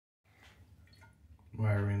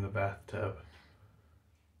Why are we in the bathtub?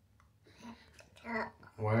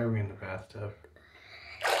 Why are we in the bathtub?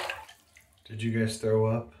 Did you guys throw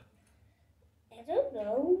up? I don't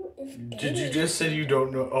know. Did you just say you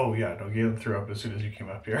don't know? Oh yeah, no, Galen threw up as soon as you came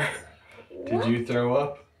up here. Did you throw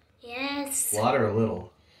up? Yes. A lot or a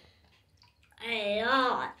little? A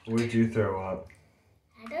lot. Where'd you throw up?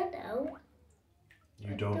 I don't know.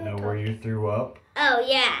 You don't know where you threw up? Oh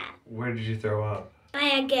yeah. Where did you throw up?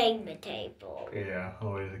 By a game table. Yeah,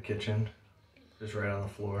 all the way to the kitchen. Just right on the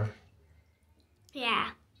floor.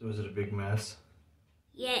 Yeah. So was it a big mess?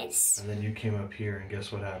 Yes. And then you came up here and guess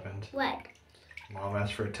what happened? What? Mom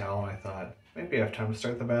asked for a towel and I thought, maybe I have time to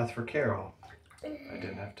start the bath for Carol. I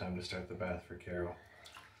didn't have time to start the bath for Carol.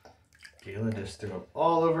 Galen just threw up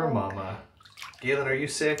all over Mama. Galen, are you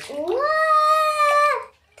sick? What?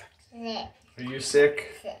 Are you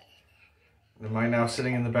sick? Am I now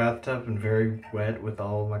sitting in the bathtub and very wet with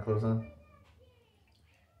all of my clothes on?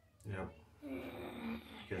 Yep.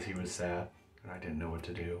 Because he was sad and I didn't know what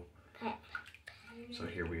to do. So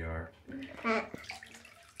here we are. Yep.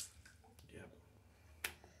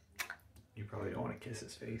 You probably don't want to kiss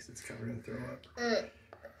his face. It's covered in throw up.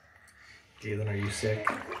 Galen, are you sick?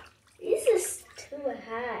 This is too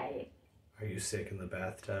high. Are you sick in the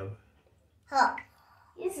bathtub?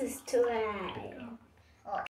 This is too high.